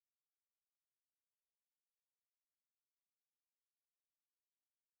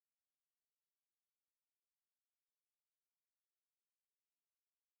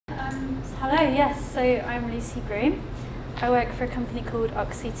Hello, yes, so I'm Lucy Broom. I work for a company called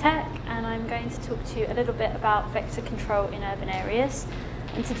Oxitec, and I'm going to talk to you a little bit about vector control in urban areas.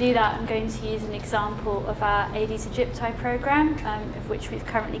 And to do that, I'm going to use an example of our Aedes aegypti program, of which we've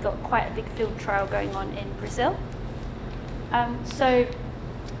currently got quite a big field trial going on in Brazil. So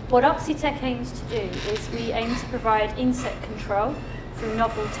what Oxitec aims to do is we aim to provide insect control through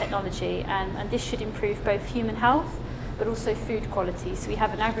novel technology, and this should improve both human health but also food quality. So we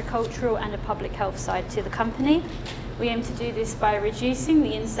have an agricultural and a public health side to the company. We aim to do this by reducing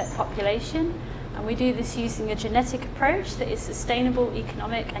the insect population, and we do this using a genetic approach that is sustainable,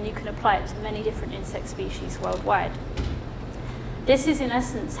 economic, and you can apply it to many different insect species worldwide. This is in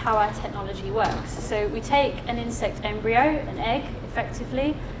essence how our technology works. So we take an insect embryo, an egg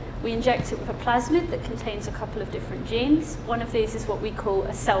effectively, we inject it with a plasmid that contains a couple of different genes. One of these is what we call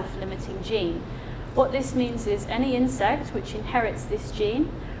a self-limiting gene. What this means is any insect which inherits this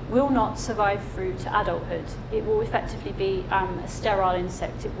gene will not survive through to adulthood. It will effectively be a sterile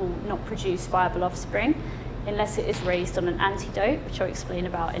insect. It will not produce viable offspring unless it is raised on an antidote, which I'll explain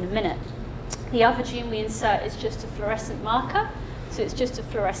about in a minute. The other gene we insert is just a fluorescent marker, so it's just a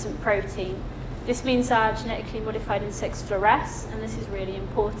fluorescent protein. This means our genetically modified insects fluoresce, and this is really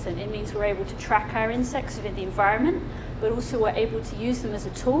important. It means we're able to track our insects within the environment, but also we're able to use them as a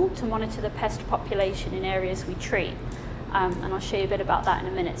tool to monitor the pest population in areas we treat. And I'll show you a bit about that in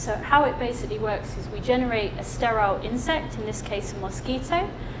a minute. So how it basically works is we generate a sterile insect, in this case a mosquito.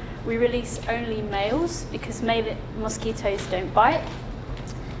 We release only males because male mosquitoes don't bite.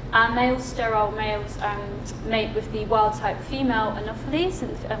 Our males, sterile males, mate with the wild-type female Anopheles,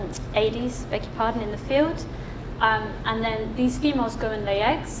 Aedes, beg your pardon, in the field. And then these females go and lay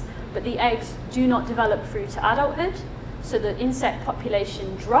eggs, but the eggs do not develop through to adulthood, so the insect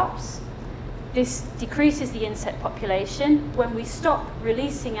population drops. This decreases the insect population. When we stop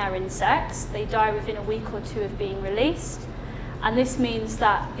releasing our insects, they die within a week or two of being released. And this means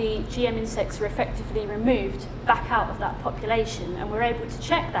that the GM insects are effectively removed back out of that population. And we're able to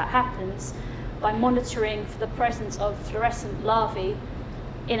check that happens by monitoring for the presence of fluorescent larvae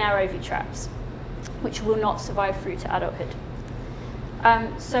in our ovitraps, which will not survive through to adulthood.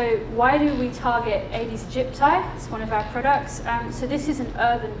 So why do we target Aedes aegypti? It's one of our products. So this is an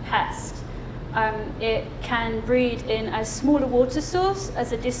urban pest. It can breed in as small a water source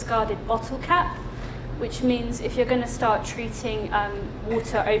as a discarded bottle cap, which means if you're going to start treating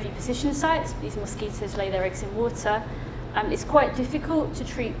water oviposition sites, these mosquitoes lay their eggs in water, it's quite difficult to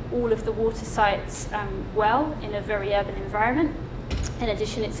treat all of the water sites well in a very urban environment. In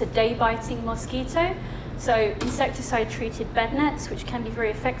addition, it's a day-biting mosquito, so insecticide-treated bed nets, which can be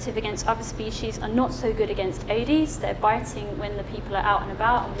very effective against other species, are not so good against Aedes. They're biting when the people are out and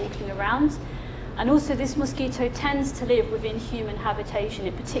about and walking around. And also this mosquito tends to live within human habitation.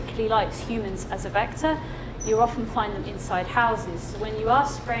 It particularly likes humans as a vector. You often find them inside houses. So when you are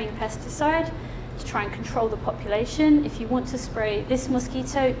spraying pesticide to try and control the population, if you want to spray this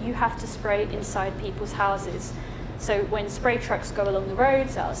mosquito, you have to spray inside people's houses. So when spray trucks go along the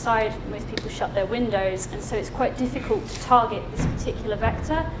roads outside, most people shut their windows, and so it's quite difficult to target this particular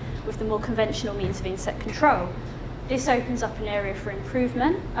vector with the more conventional means of insect control. This opens up an area for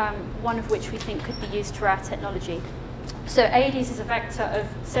improvement, one of which we think could be used through our technology. So Aedes is a vector of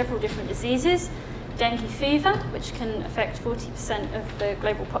several different diseases. Dengue fever, which can affect 40% of the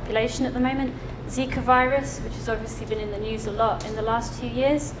global population at the moment. Zika virus, which has obviously been in the news a lot in the last few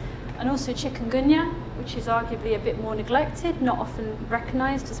years. And also chikungunya, which is arguably a bit more neglected, not often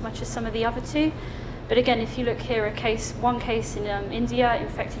recognised as much as some of the other two. But again, if you look here, one case in India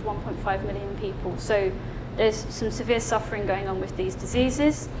infected 1.5 million people. So there's some severe suffering going on with these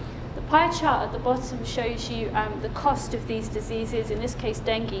diseases. The pie chart at the bottom shows you the cost of these diseases, in this case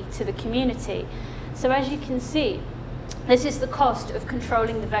dengue, to the community. So as you can see, this is the cost of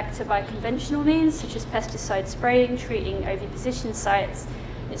controlling the vector by conventional means, such as pesticide spraying, treating oviposition sites.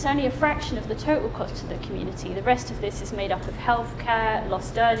 It's only a fraction of the total cost to the community. The rest of this is made up of healthcare,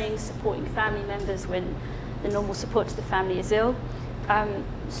 lost earnings, supporting family members when the normal support to the family is ill.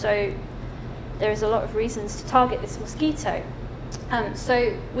 So there is a lot of reasons to target this mosquito.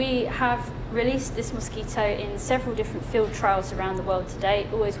 So we have released this mosquito in several different field trials around the world today,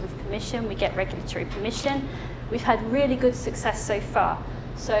 always with permission. We get regulatory permission. We've had really good success so far.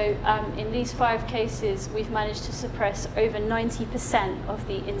 So in these 5 cases, we've managed to suppress over 90% of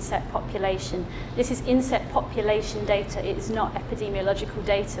the insect population. This is insect population data. It is not epidemiological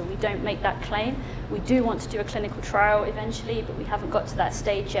data. We don't make that claim. We do want to do a clinical trial eventually, but we haven't got to that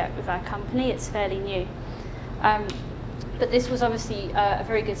stage yet with our company. It's fairly new. But this was obviously a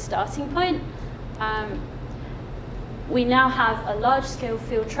very good starting point. We now have a large-scale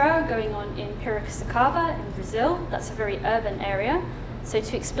field trial going on in Piracicaba in Brazil. That's a very urban area. So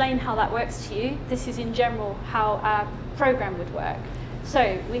to explain how that works to you, this is in general how our program would work.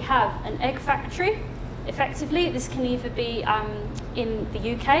 So we have an egg factory. Effectively, this can either be in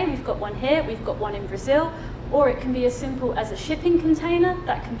the UK, we've got one here, we've got one in Brazil, or it can be as simple as a shipping container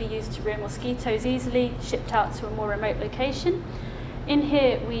that can be used to rear mosquitoes easily, shipped out to a more remote location. In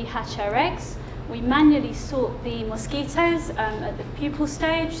here, we hatch our eggs. We manually sort the mosquitoes at the pupal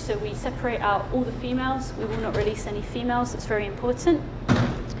stage, so we separate out all the females. We will not release any females, that's very important.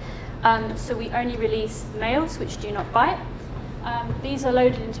 So we only release males, which do not bite. These are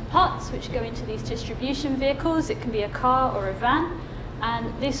loaded into pots, which go into these distribution vehicles. It can be a car or a van,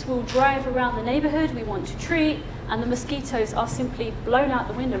 and this will drive around the neighbourhood we want to treat, and the mosquitoes are simply blown out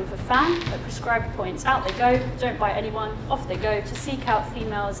the window with a fan at prescribed points. Out they go, don't bite anyone, off they go to seek out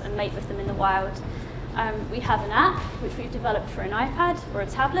females and mate with them in the wild. We have an app which we've developed for an iPad or a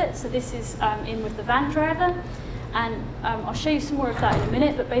tablet, so this is in with the van driver, and I'll show you some more of that in a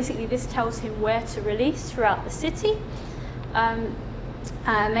minute, but basically this tells him where to release throughout the city.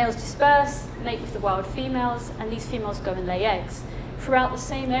 Males disperse, mate with the wild females, and these females go and lay eggs. Throughout the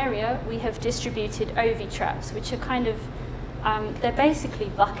same area, we have distributed ovi-traps, which are kind of, they're basically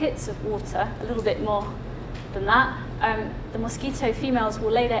buckets of water, a little bit more than that. The mosquito females will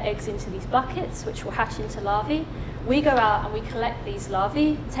lay their eggs into these buckets, which will hatch into larvae. We go out and we collect these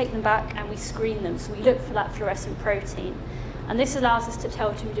larvae, take them back, and we screen them. So we look for that fluorescent protein. And this allows us to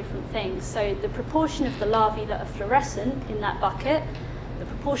tell two different things. So the proportion of the larvae that are fluorescent in that bucket, the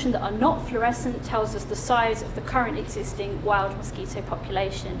proportion that are not fluorescent tells us the size of the current existing wild mosquito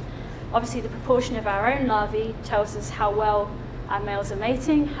population. Obviously, the proportion of our own larvae tells us how well our males are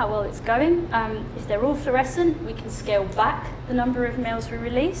mating, how well it's going. If they're all fluorescent, we can scale back the number of males we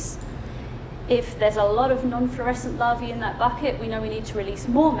release. If there's a lot of non-fluorescent larvae in that bucket, we know we need to release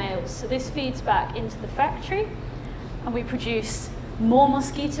more males. So this feeds back into the factory, and we produce more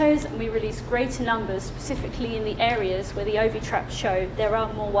mosquitoes, and we release greater numbers, specifically in the areas where the ovi-traps show there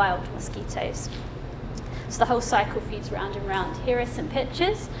are more wild mosquitoes. So the whole cycle feeds round and round. Here are some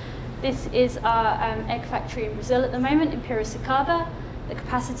pictures. This is our egg factory in Brazil at the moment, in Piracicaba. The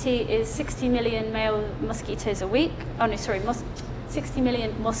capacity is 60 million male mosquitoes a week. Oh no, sorry, 60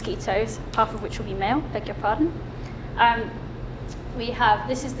 million mosquitoes, half of which will be male, beg your pardon.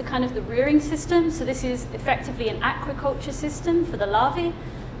 This is the kind of the rearing system. So this is effectively an aquaculture system for the larvae.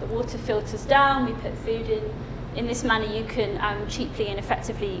 The water filters down, we put food in. In this manner, you can cheaply and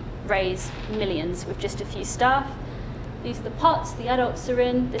effectively raise millions with just a few staff. These are the pots the adults are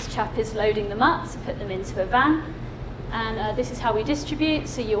in. This chap is loading them up to put them into a van. And this is how we distribute.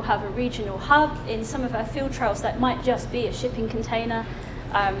 So you'll have a regional hub. In some of our field trials, that might just be a shipping container.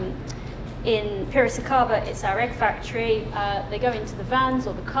 In Piracicaba, it's our egg factory. They go into the vans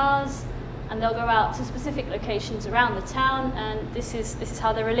or the cars, and they'll go out to specific locations around the town, and this is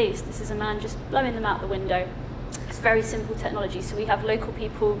how they're released. This is a man just blowing them out the window. It's very simple technology, so we have local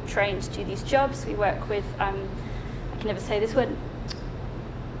people trained to do these jobs. We work with, I can never say this word,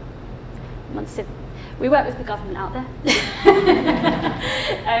 we work with the government out there,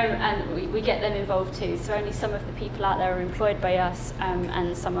 and we get them involved too. So only some of the people out there are employed by us,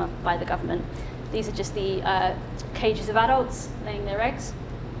 and some are by the government. These are just the cages of adults laying their eggs.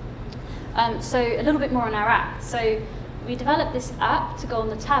 So a little bit more on our app. So we developed this app to go on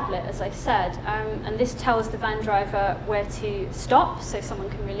the tablet, as I said, and this tells the van driver where to stop so someone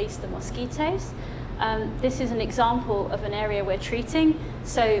can release the mosquitoes. This is an example of an area we're treating.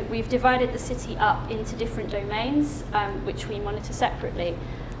 So we've divided the city up into different domains, which we monitor separately.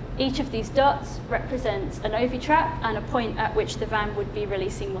 Each of these dots represents an ovi-trap and a point at which the van would be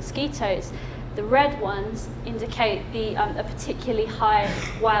releasing mosquitoes. The red ones indicate a particularly high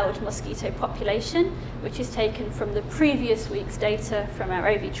wild mosquito population, which is taken from the previous week's data from our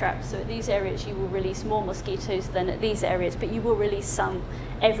ovi-traps. So at these areas you will release more mosquitoes than at these areas, but you will release some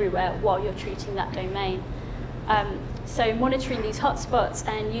everywhere while you're treating that domain. So monitoring these hotspots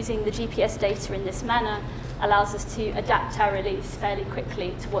and using the GPS data in this manner allows us to adapt our release fairly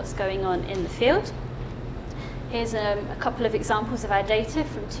quickly to what's going on in the field. Here's a couple of examples of our data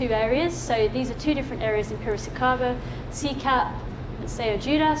from two areas. So these are two different areas in Piracicaba, CCAP and São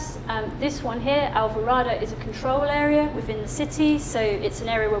Judas. This one here, Alvorada, is a control area within the city. So it's an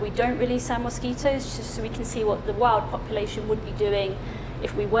area where we don't release our mosquitoes, just so we can see what the wild population would be doing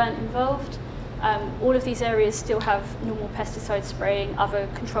if we weren't involved. All of these areas still have normal pesticide spraying, other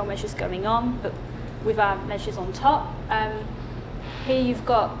control measures going on, but with our measures on top. Here you've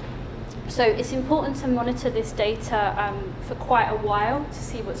got, so it's important to monitor this data for quite a while to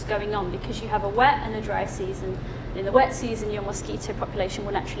see what's going on, because you have a wet and a dry season. In the wet season, your mosquito population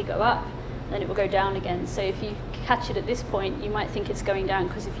will naturally go up, then it will go down again. So if you catch it at this point, you might think it's going down,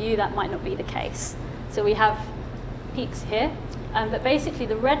 because of you, that might not be the case. So we have peaks here. But basically,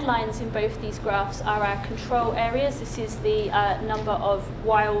 the red lines in both these graphs are our control areas. This is the number of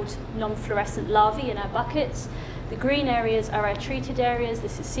wild, non-fluorescent larvae in our buckets. The green areas are our treated areas.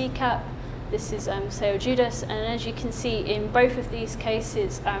 This is CCAP, this is Seojudus, and as you can see, in both of these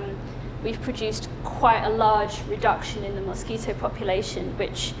cases, we've produced quite a large reduction in the mosquito population,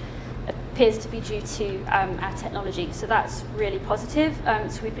 which appears to be due to our technology. So that's really positive.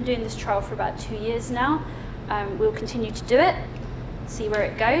 So we've been doing this trial for about 2 years now. We'll continue to do it, see where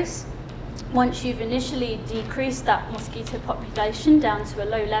it goes. Once you've initially decreased that mosquito population down to a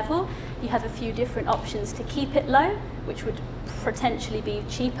low level, you have a few different options to keep it low, which would potentially be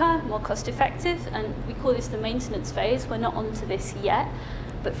cheaper, more cost effective, and we call this the maintenance phase. We're not onto this yet,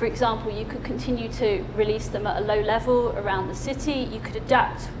 but for example, you could continue to release them at a low level around the city. You could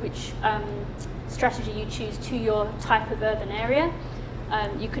adapt which strategy you choose to your type of urban area.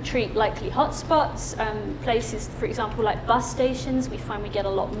 You could treat likely hotspots, places, for example, like bus stations. We find we get a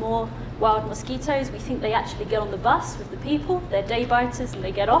lot more wild mosquitoes. We think they actually get on the bus with the people. They're day biters and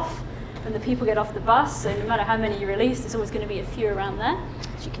they get off, and the people get off the bus. So no matter how many you release, there's always going to be a few around there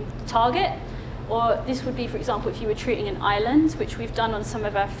that you can target. Or this would be, for example, if you were treating an island, which we've done on some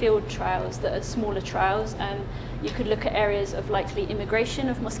of our field trials that are smaller trials. You could look at areas of likely immigration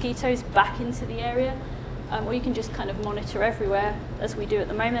of mosquitoes back into the area. Or you can just kind of monitor everywhere, as we do at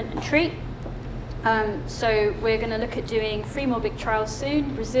the moment, and treat. So we're going to look at doing 3 more big trials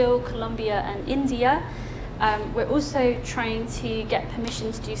soon: Brazil, Colombia, and India. We're also trying to get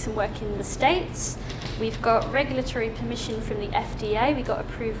permission to do some work in the States. We've got regulatory permission from the FDA. We got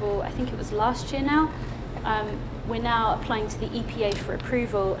approval, I think it was last year now. We're now applying to the EPA for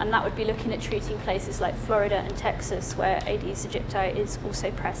approval, and that would be looking at treating places like Florida and Texas, where Aedes aegypti is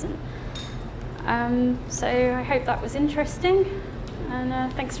also present. So I hope that was interesting,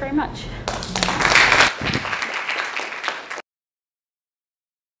 and thanks very much.